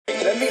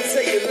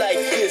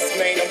like this,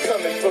 man. I'm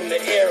coming from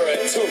the era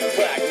of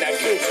Tupac, now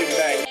Gucci,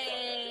 man.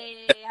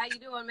 Hey, how you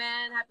doing,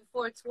 man? Happy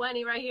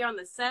 420 right here on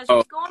the session. Oh,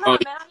 What's going on,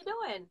 man? How you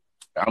doing?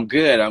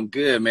 I'm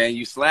good, man.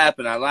 You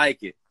slapping, I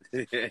like it.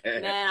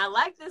 Man, I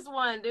like this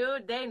one,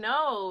 dude. They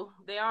know.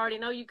 They already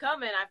know you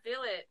coming. I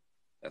feel it.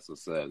 That's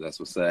what's up. That's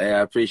what's up. Hey,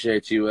 I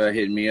appreciate you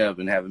hitting me up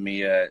and having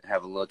me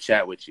have a little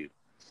chat with you.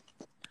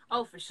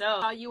 Oh, for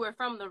sure. You were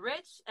from the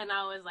Rich, and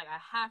I was like, I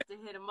have to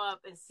hit him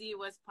up and see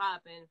what's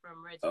popping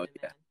from Richmond, Oh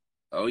yeah. man.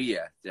 Oh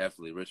yeah,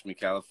 definitely. Richmond,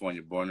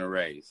 California, born and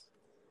raised.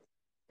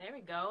 There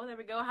we go. There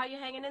we go. How you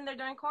hanging in there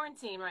during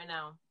quarantine right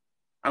now?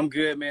 I'm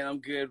good, man. I'm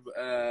good.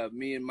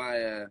 Me and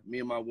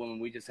my woman,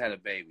 we just had a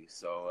baby,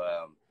 so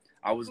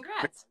I was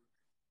Congrats.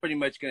 pretty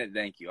much gonna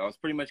thank you. I was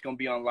pretty much gonna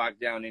be on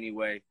lockdown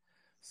anyway,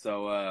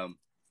 so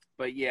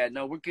but yeah,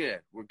 no, we're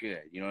good. We're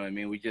good. You know what I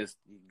mean? We just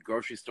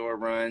grocery store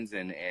runs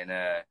and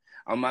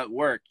I'm at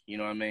work. You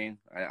know what I mean?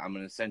 I'm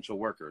an essential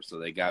worker, so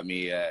they got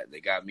me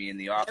in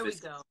the office.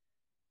 There we go.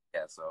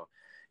 Yeah, so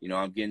you know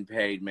I'm getting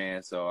paid,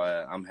 man. So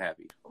I'm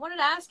happy. I wanted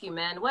to ask you,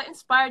 man, what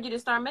inspired you to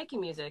start making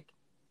music?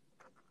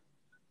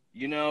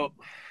 You know,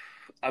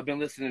 I've been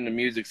listening to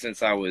music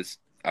since I was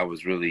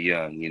really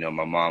young. You know,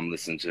 my mom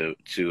listened to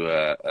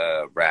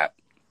rap,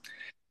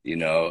 you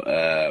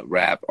know,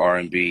 rap,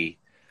 R&B,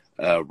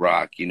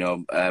 rock. You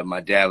know,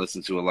 my dad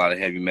listened to a lot of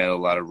heavy metal, a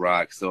lot of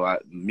rock. So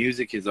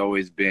music has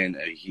always been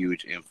a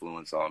huge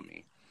influence on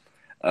me.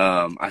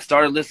 I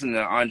started listening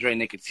to Andre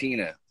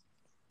Nickatina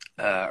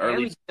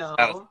early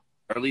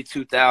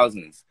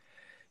 2000s.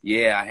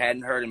 Yeah, I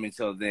hadn't heard him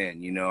until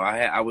then. You know,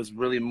 I was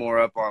really more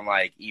up on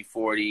like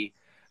E40.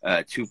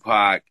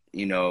 Tupac,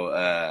 you know,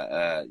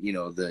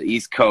 the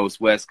East Coast,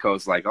 West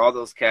Coast, like all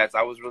those cats.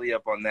 I was really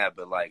up on that,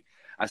 but like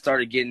I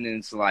started getting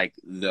into like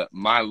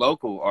my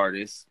local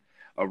artists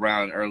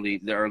around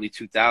the early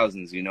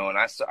 2000s, you know, and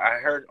I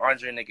heard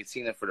Andre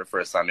Nickatina for the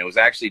first time. It was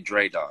actually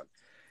Dre Dog.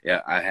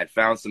 Yeah, I had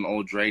found some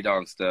old Dre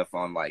Dog stuff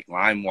on like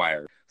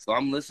LimeWire, so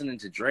I'm listening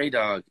to Dre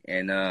Dog,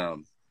 and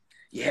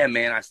yeah,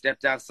 man, I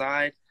stepped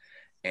outside.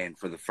 And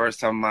for the first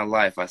time in my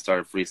life, I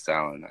started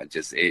freestyling.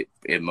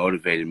 It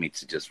motivated me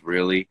to just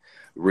really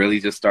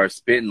just start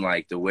spitting.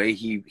 Like the way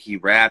he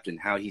rapped and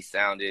how he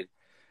sounded,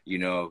 you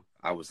know,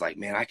 I was like,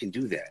 man, I can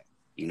do that.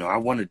 You know, I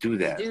want to do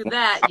that. Do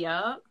that,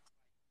 yup.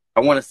 I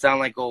want to sound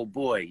like old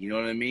boy. You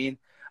know what I mean?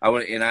 I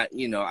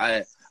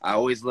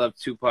always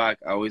loved Tupac.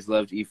 I always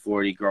loved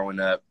E40 growing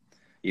up.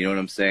 You know what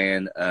I'm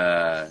saying?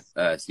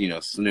 You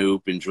know,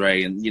 Snoop and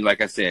Dre, and you know,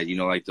 like I said, you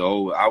know, like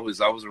I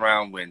was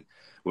around when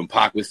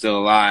Pac was still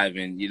alive,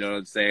 and you know what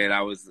I'm saying?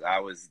 I was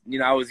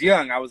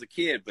young, I was a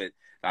kid, but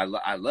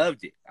I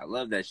loved it. I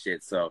loved that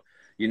shit. So,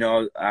 you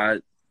know,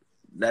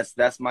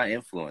 that's my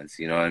influence.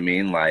 You know what I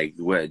mean? Like,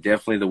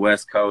 definitely the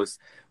West Coast,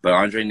 but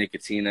Andre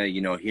Nickatina,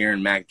 you know,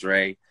 hearing Mac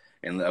Dre,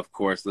 and of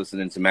course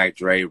listening to Mac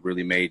Dre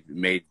really made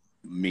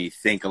me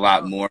think a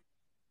lot more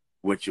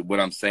what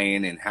I'm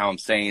saying and how I'm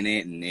saying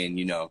it, and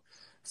you know,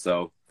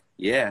 so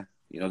yeah,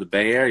 you know, the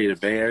Bay Area,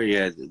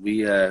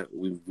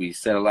 we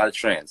set a lot of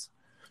trends.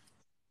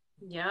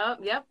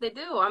 Yep, they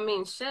do. I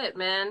mean, shit,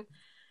 man.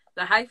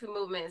 The hyphy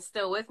movement is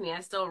still with me. I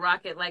still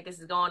rock it like this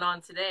is going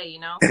on today, you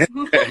know?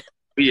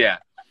 Yeah.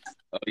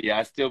 Oh, yeah.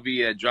 I still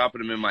be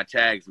dropping them in my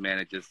tags,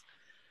 man.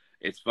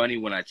 It's funny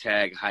when I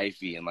tag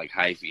hyphy and like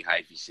hyphy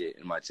shit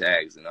in my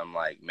tags. And I'm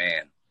like,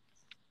 man,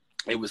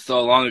 it was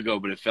so long ago,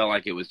 but it felt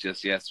like it was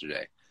just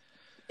yesterday.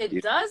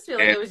 It does feel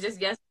like it was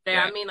just yesterday.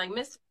 Yeah. I mean, like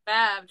Mr.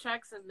 Fab,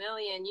 Tracks a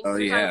Million. You Oh, talk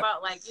yeah.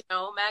 about like, you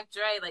know, Mac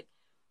Dre, like,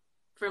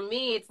 for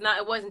me, it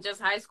wasn't just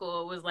high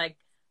school. It was like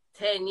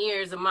 10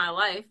 years of my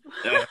life.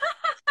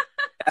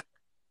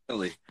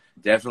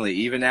 Definitely.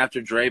 Even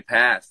after Dre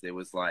passed, it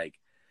was like,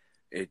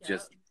 it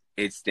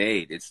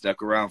stayed. It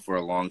stuck around for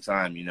a long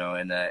time, you know,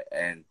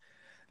 and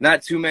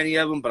not too many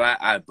of them, but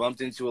I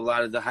bumped into a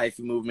lot of the hyphy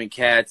movement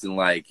cats and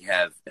like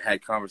have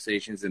had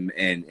conversations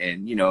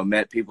and, you know,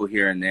 met people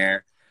here and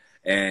there.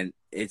 And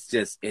it's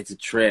a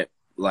trip.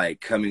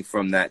 Like coming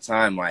from that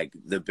time, like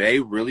the Bay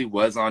really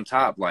was on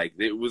top. Like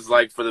it was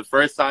like for the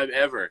first time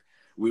ever,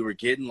 we were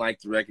getting like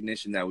the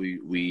recognition that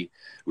we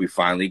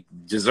finally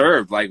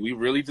deserved. Like we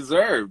really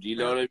deserved, you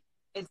know what I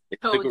mean?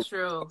 It's so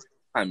true.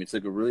 It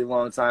took a really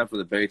long time for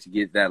the Bay to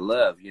get that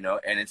love, you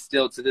know, and it's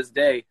still to this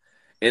day,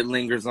 it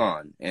lingers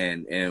on.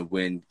 And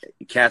when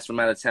cats from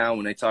out of town,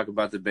 when they talk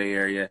about the Bay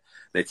Area,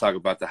 they talk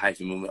about the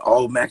hyphy movement.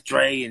 Oh, Mac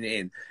Dre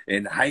and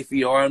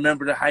hyphy. Oh, I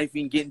remember the hyphy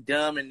and getting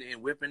dumb and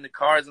whipping the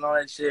cars and all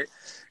that shit.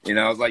 And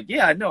I was like,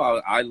 yeah, I know.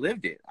 I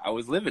lived it. I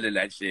was living in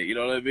that shit. You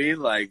know what I mean?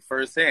 Like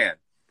firsthand.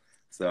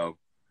 So.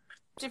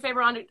 What's your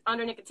favorite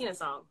Andre Nickatina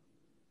song?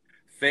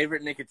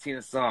 Favorite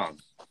Nickatina song?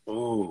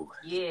 Ooh.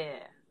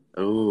 Yeah.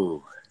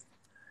 Ooh.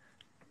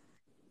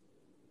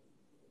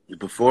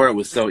 Before it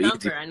was so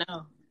easy. I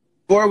know.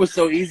 Before it was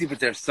so easy, but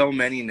there's so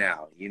many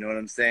now. You know what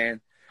I'm saying?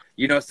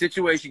 You know,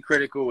 Situation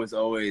Critical was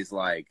always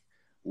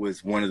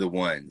was one of the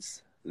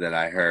ones that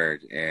I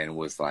heard and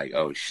was like,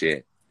 oh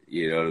shit.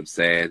 You know what I'm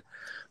saying?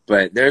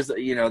 But there's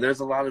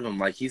there's a lot of them.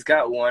 Like he's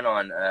got one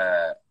on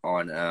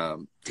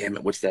damn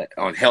it, what's that?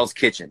 On Hell's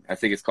Kitchen. I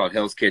think it's called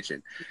Hell's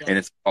Kitchen, and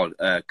it's called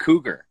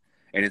Cougar,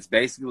 and it's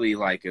basically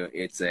like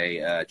it's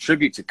a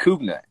tribute to Coop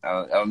Nut.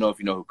 I don't know if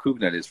you know who Coop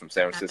Nut is from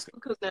San Francisco.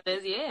 Coop Nut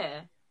is,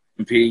 yeah.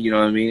 MP, you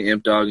know what I mean?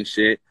 Imp Dog and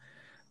shit.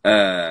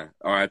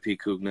 R.I.P.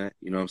 Coop Nut.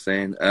 You know what I'm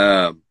saying?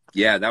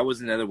 Yeah, that was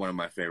another one of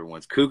my favorite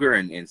ones. Cougar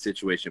and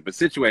Situation, but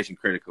Situation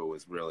Critical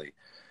was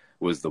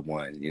the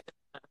one. You know?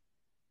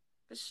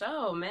 For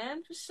sure,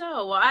 man. For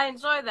sure. Well, I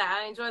enjoy that.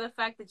 I enjoy the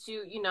fact that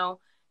you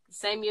know,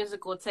 same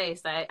musical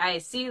taste. I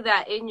see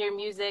that in your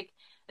music,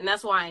 and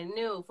that's why I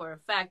knew for a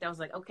fact. I was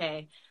like,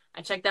 okay,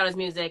 I checked out his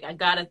music. I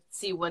gotta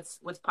see what's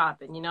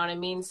popping. You know what I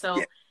mean? So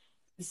yeah.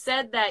 You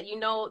said that, you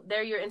know,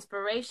 they're your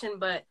inspiration,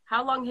 but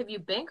how long have you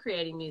been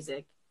creating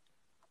music?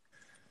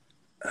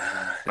 When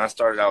I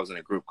started, I was in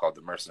a group called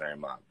the Mercenary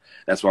Mob.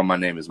 That's why my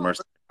name is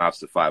Mercenary Mobs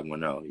to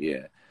 510. Yeah,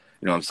 you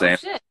know what I'm saying?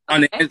 Oh, shit.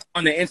 On Okay.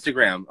 the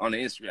Instagram,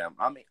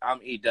 I'm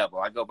E Double.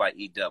 I go by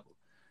E Double.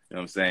 You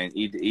know what I'm saying?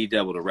 E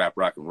Double, the rap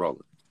rock and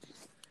roller.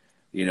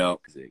 You know,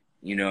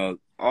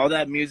 all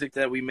that music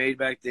that we made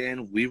back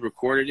then, we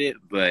recorded it,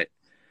 but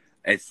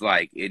it's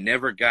like it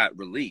never got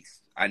released.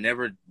 I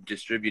never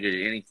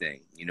distributed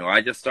anything. You know,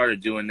 I just started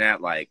doing that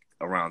like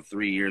around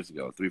 4 years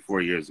ago.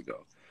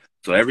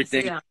 So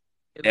everything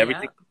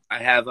I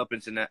have up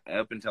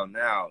until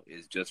now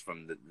is just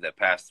from the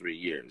past 3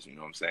 years. You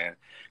know what I'm saying?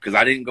 Because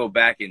I didn't go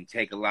back and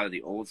take a lot of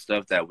the old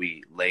stuff that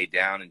we laid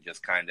down and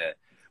just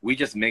we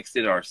just mixed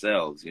it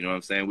ourselves. You know what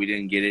I'm saying? We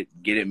didn't get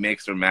it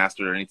mixed or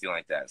mastered or anything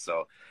like that.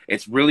 So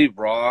it's really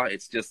raw.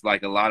 It's just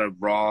like a lot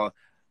of raw.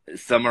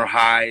 Some are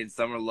high and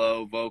some are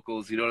low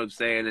vocals. You know what I'm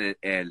saying?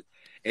 And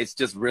it's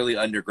just really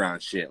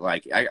underground shit.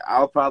 Like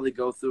I'll probably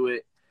go through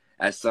it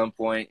at some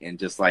point and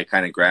just like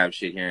kind of grab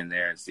shit here and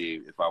there and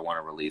see if I want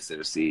to release it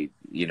or see,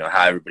 you know,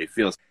 how everybody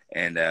feels.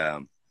 And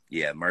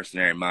yeah,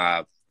 Mercenary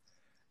Mob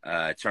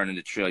turned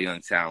into Trill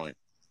Young Talent.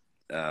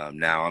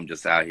 Now I'm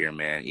just out here,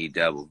 man. E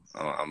Double.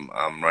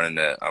 I'm running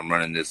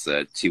this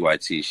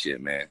TYT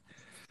shit, man.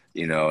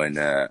 You know, and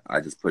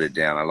I just put it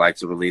down. I like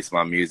to release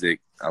my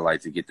music. I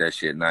like to get that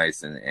shit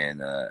nice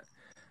and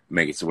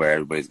make it to where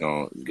everybody's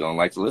gonna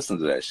like to listen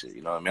to that shit.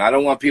 You know what I mean? I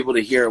don't want people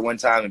to hear it one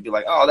time and be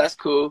like, oh, that's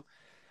cool.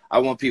 I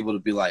want people to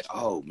be like,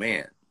 oh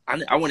man, I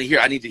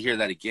need to hear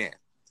that again.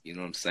 You know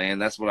what I'm saying?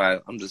 That's what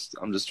I'm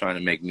just trying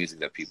to make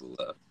music that people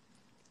love.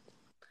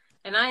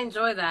 And I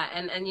enjoy that.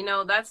 And you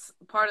know, that's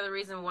part of the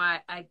reason why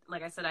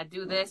like I said, I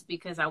do this,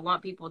 because I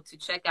want people to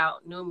check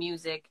out new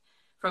music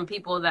from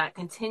people that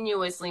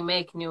continuously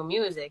make new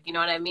music. You know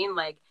what I mean?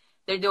 Like,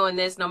 they're doing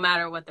this no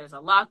matter what. There's a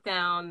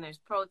lockdown, there's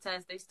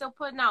protests, they're still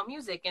putting out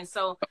music. And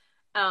so,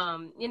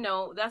 you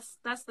know, that's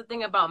the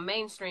thing about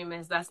mainstream,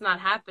 is that's not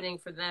happening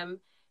for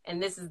them. And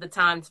this is the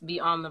time to be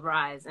on the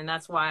rise. And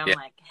that's why I'm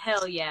like,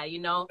 hell yeah, you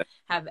know,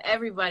 have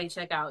everybody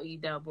check out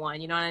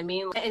EW1. You know what I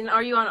mean? And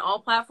are you on all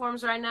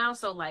platforms right now?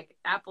 So like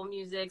Apple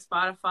Music,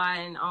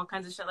 Spotify, and all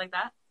kinds of shit like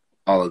that?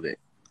 All of it.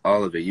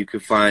 You can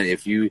find,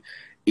 if you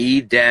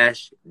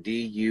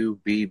E-DUBB1,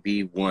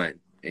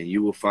 and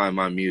you will find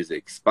my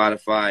music.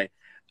 Spotify.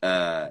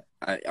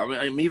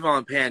 I'm even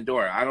on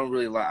Pandora. I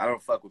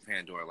don't fuck with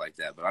Pandora like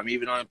that, but I'm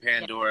even on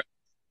Pandora.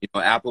 You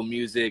know, Apple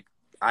Music,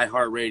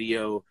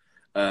 iHeartRadio.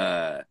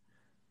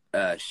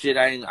 Shit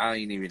I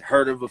ain't even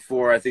heard of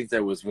before. I think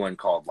there was one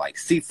called like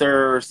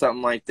Seether or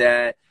something like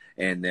that.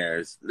 And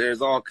there's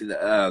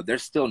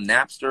still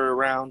Napster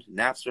around.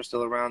 Napster's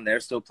still around. They're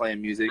still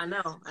playing music. I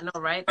know,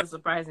 right? The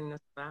surprisingness of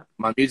that.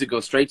 My music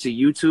goes straight to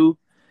YouTube.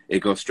 It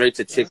goes straight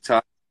to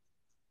TikTok,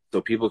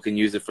 so people can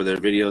use it for their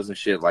videos and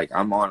shit. Like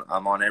I'm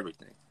on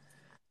everything.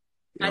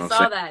 You know I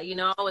saw that. You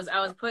know, I was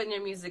putting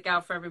your music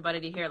out for everybody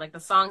to hear. Like the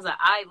songs that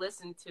I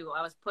listened to,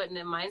 I was putting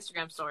in my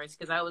Instagram stories,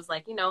 because I was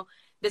like, you know,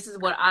 this is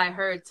what I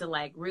heard to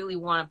like really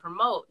want to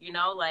promote. You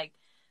know, like,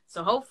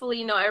 so hopefully,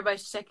 you know,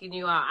 everybody's checking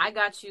you out. I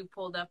got you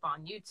pulled up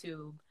on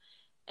YouTube,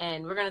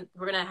 and we're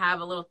gonna have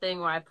a little thing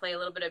where I play a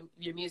little bit of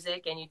your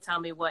music, and you tell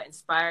me what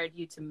inspired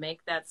you to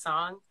make that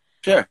song.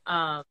 Sure.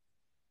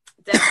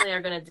 Definitely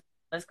are gonna.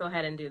 Let's go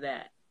ahead and do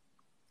that.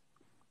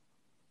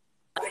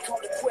 They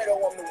call the Quedo,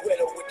 I'm the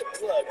widow with the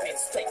plug, been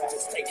state to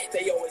state.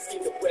 They always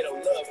give the widow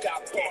love,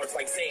 got bars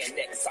like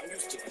Xanax. I'm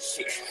used to the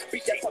shit.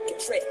 Beat that fucking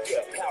track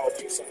up, how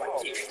abusive I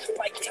get.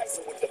 Mike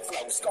Tyson with the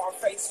flow,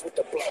 Scarface with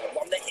the blow.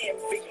 I'm the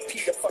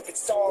MVP, the fucking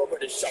star of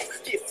the show.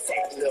 Get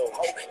that little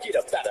hoe, get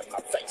up out of my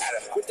face.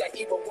 With that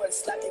evil one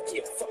slap, you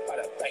get fucked by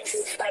the face.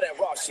 How that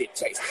raw shit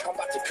taste? I'm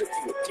about to cook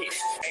you a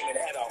dish. Ain't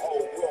had a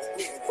whole world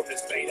moving from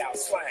this fade out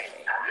slang.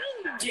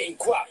 Getting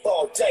guap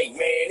all day,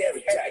 man,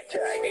 every day.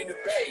 In the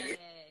bay.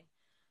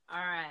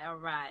 All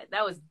right.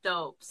 That was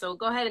dope. So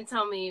go ahead and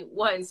tell me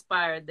what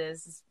inspired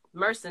this.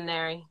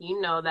 Mercenary,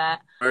 you know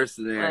that.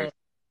 Mercenary.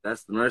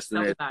 That's the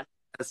Mercenary.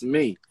 That's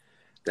me.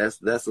 That's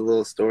a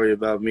little story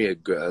about me, a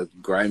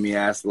grimy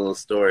ass little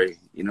story.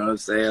 You know what I'm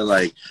saying?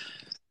 Like,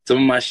 some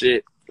of my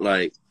shit,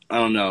 like, I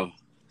don't know.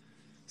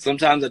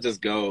 Sometimes I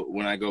just go,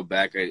 when I go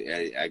back,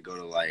 I go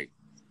to like,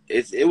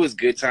 it was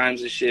good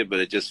times and shit, but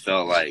it just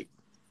felt like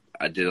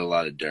I did a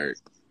lot of dirt.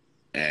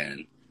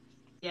 And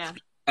Yeah.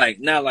 like,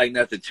 not like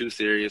nothing too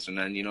serious or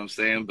nothing, you know what I'm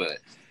saying? But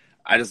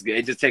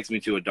it just takes me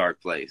to a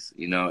dark place,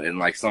 you know? And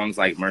like songs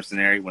like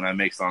Mercenary, when I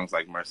make songs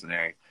like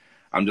Mercenary,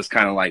 I'm just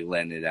kind of like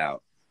letting it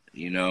out,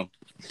 you know?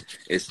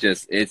 It's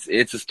just, it's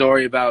a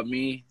story about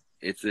me.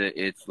 It's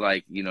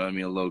like, you know what I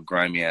mean? A little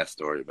grimy ass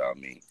story about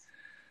me,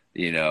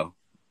 you know?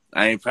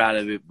 I ain't proud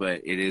of it,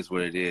 but it is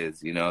what it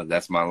is, you know?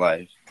 That's my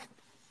life.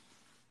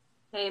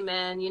 Hey,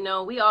 man, you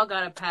know, we all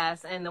got to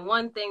pass. And the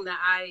one thing that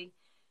I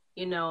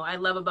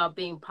love about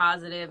being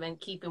positive and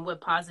keeping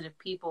with positive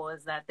people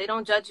is that they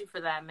don't judge you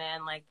for that,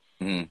 man. Like,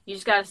 Mm-hmm. you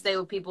just got to stay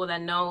with people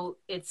that know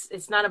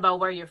it's not about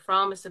where you're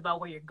from, it's about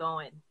where you're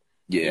going.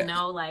 Yeah. You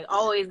know, like,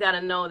 always got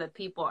to know that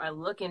people are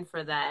looking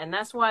for that. And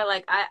that's why,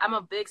 like, I'm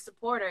a big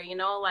supporter, you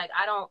know, like,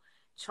 I don't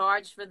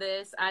charge for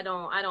this. I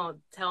don't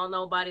tell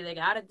nobody they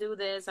got to do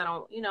this. I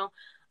don't, you know,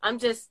 I'm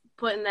just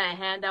putting that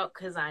hand out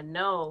because I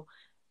know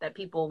that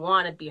people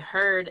want to be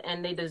heard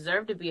and they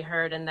deserve to be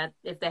heard. And that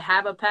if they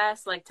have a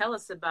past, like, tell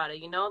us about it,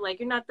 you know, like,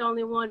 you're not the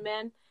only one,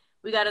 man.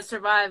 We got to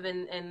survive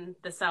in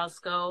the South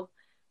SCO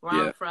where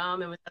Yeah. I'm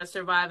from, and we got to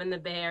survive in the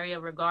Bay Area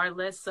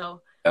regardless.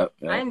 So Yep.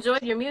 I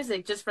enjoyed your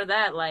music just for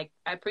that. Like,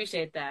 I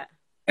appreciate that.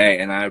 Hey,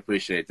 and I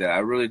appreciate that. I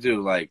really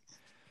do. Like,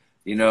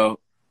 you know,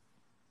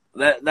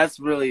 that's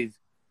really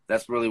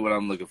what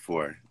I'm looking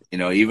for. You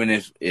know, even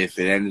if it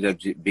ended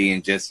up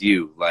being just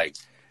you, like,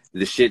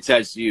 the shit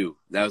touched you.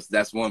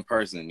 That's one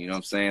person. You know what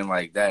I'm saying?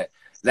 Like, that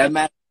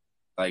matters.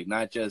 Like,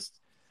 not just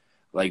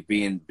like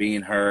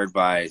being heard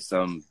by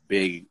some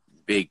big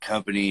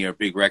company or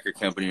big record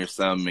company or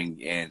something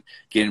and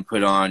getting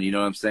put on. You know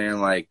what I'm saying?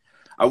 Like,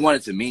 I want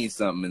it to mean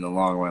something in the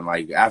long run.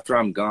 Like, after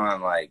I'm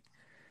gone, like,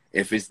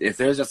 if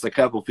there's just a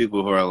couple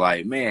people who are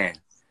like, man,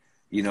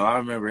 you know, I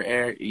remember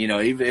Eric, you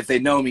know, even if they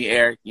know me,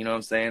 Eric, you know what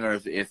I'm saying? Or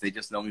if they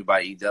just know me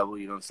by E-Double,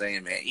 you know what I'm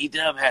saying? Man,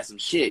 E-Dub has some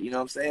shit, you know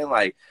what I'm saying?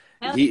 Like,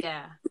 Hell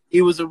yeah.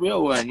 he was a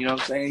real one, you know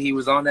what I'm saying? He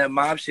was on that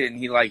mob shit and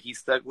he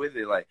stuck with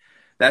it. Like,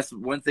 that's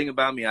one thing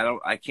about me.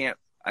 I can't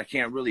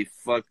really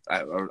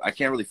I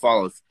can't really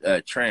follow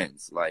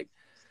trends. Like,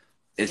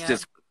 it's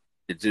just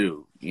to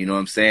do, you know what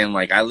I'm saying?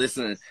 Like,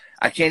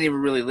 I can't even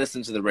really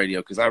listen to the radio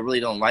because I really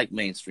don't like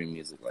mainstream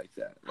music like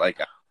that. Like,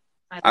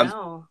 I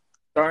know.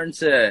 I'm starting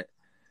to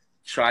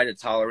try to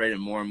tolerate it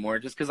more and more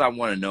just because I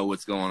want to know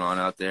what's going on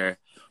out there.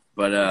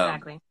 But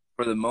Exactly.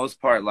 for the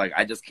most part, like,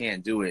 I just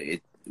can't do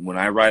it. When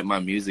I write my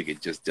music,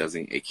 it just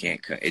doesn't.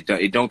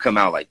 It don't come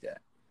out like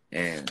that,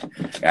 and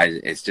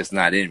it's just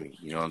not in me.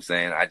 You know what I'm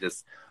saying?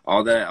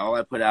 All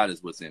I put out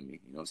is what's in me.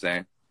 You know what I'm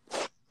saying?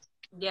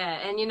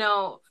 Yeah, and you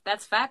know,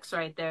 that's facts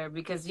right there,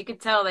 because you could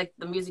tell like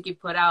the music you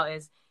put out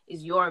is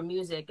your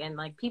music. And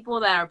like, people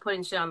that are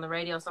putting shit on the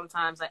radio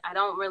sometimes, like, I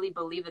don't really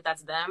believe that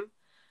that's them.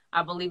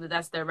 I believe that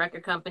that's their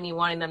record company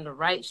wanting them to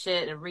write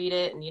shit and read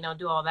it and, you know,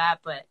 do all that.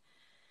 But,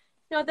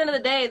 you know, at the end of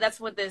the day, that's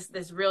what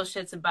this real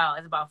shit's about.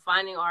 It's about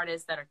finding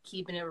artists that are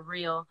keeping it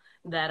real,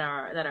 that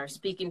are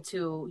speaking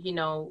to, you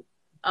know,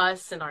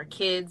 us and our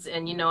kids,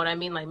 and, you know what I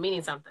mean, like,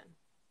 meaning something.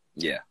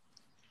 Yeah,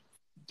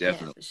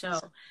 definitely. Yeah, for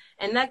sure.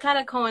 And that kind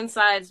of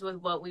coincides with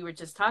what we were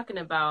just talking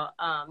about.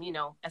 You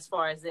know, as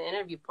far as the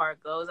interview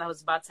part goes, I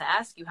was about to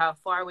ask you, how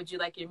far would you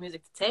like your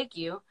music to take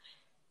you?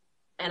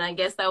 And I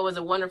guess that was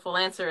a wonderful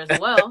answer as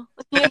well,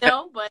 you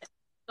know, but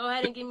go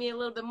ahead and give me a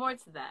little bit more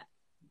to that.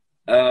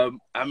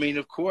 I mean,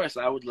 of course,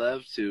 I would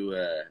love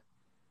to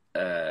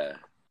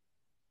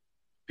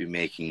be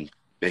making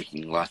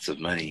lots of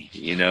money.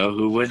 You know,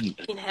 who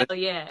wouldn't? Hell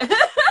yeah.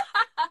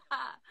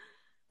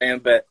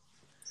 But,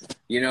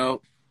 you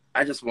know,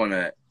 I just want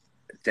to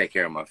take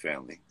care of my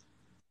family.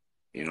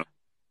 You know,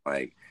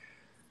 like,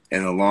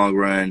 in the long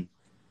run,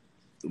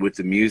 with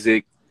the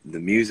music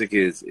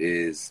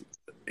is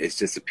it's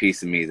just a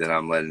piece of me that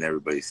I'm letting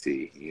everybody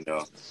see, you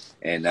know,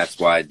 and that's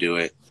why I do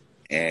it.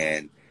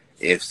 And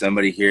if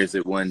somebody hears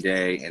it one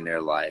day and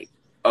they're like,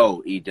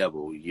 "Oh,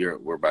 E-Double,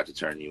 we're about to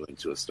turn you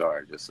into a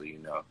star," just so you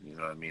know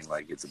what I mean?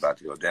 Like, it's about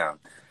to go down.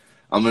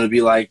 I'm going to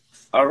be like,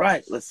 all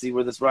right, let's see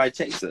where this ride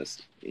takes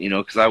us, you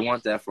know, because I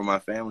want that for my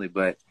family,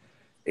 but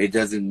it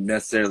doesn't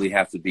necessarily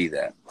have to be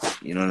that.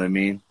 You know what I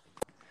mean?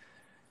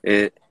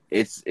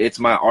 It's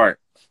my art.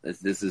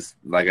 This is,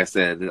 like I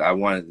said,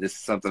 this is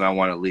something I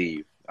want to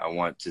leave. I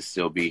want to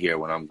still be here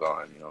when I'm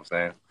gone. You know what I'm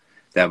saying?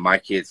 That my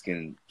kids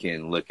can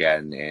look at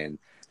and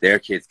their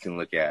kids can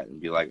look at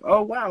and be like,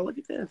 oh wow, look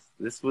at this.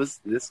 This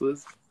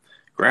was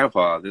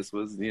Grandpa. This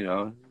was, you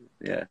know,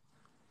 yeah.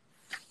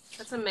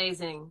 That's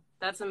amazing.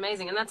 That's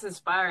amazing, and that's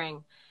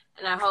inspiring.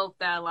 And I hope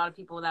that a lot of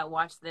people that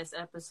watch this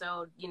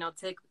episode, you know,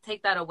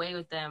 take that away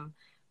with them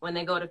when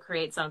they go to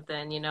create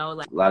something, you know.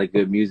 Like, a lot of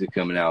good music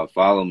coming out.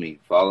 Follow me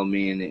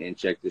and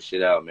check this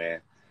shit out, man.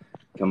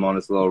 Come on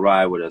this little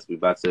ride with us. We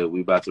about to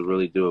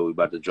really do it. We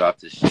about to drop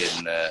this shit,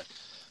 and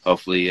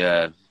hopefully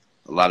a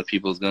lot of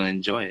people is gonna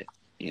enjoy it,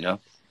 you know.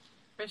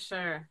 For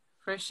sure.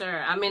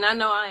 I mean, I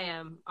know I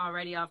am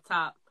already off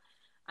top.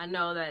 I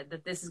know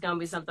that this is gonna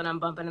be something I'm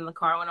bumping in the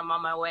car when I'm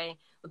on my way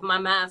with my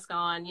mask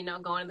on, you know,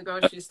 going to the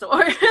grocery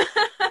store.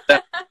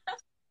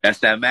 That's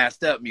that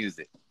masked up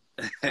music.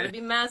 Gotta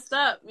be masked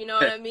up, you know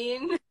what I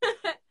mean?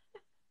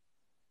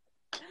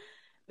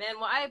 Man,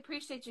 well, I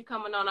appreciate you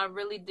coming on. I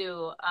really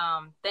do.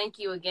 Thank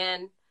you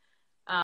again.